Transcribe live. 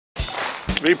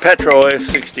Petro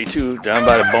F62 down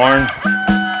by the barn.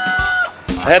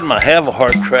 I had my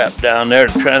have-a-heart trap down there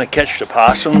trying to catch the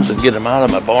possums and get them out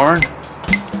of my barn.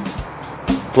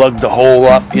 Plugged the hole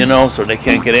up, you know, so they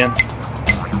can't get in.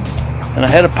 And I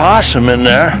had a possum in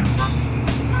there,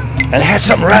 and it had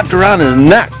something wrapped around his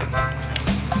neck.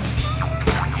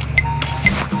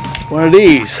 One of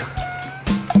these.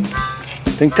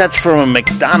 I think that's from a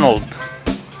McDonald's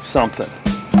something.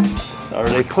 Or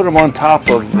they put them on top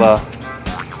of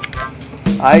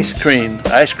ice cream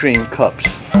cups.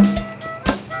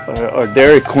 Or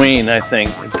Dairy Queen, I think.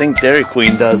 I think Dairy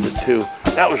Queen does it too.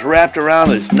 That was wrapped around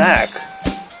his neck.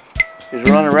 He's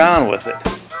running around with it.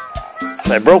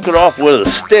 So I broke it off with a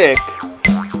stick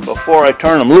before I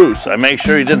turned him loose. I made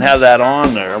sure he didn't have that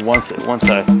on there once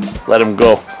I let him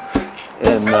go.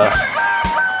 And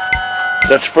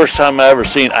that's the first time I ever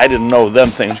seen. I didn't know them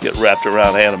things get wrapped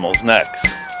around animals' necks.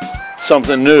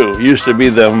 Something new. Used to be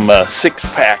them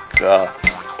six-pack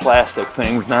plastic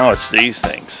things. Now it's these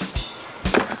things.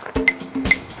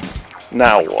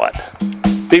 Now what?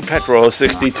 Petro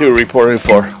 62 reporting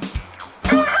for.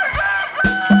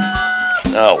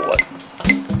 Now what?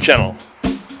 Channel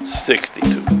 62.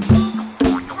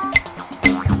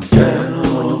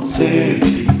 Channel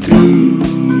 62.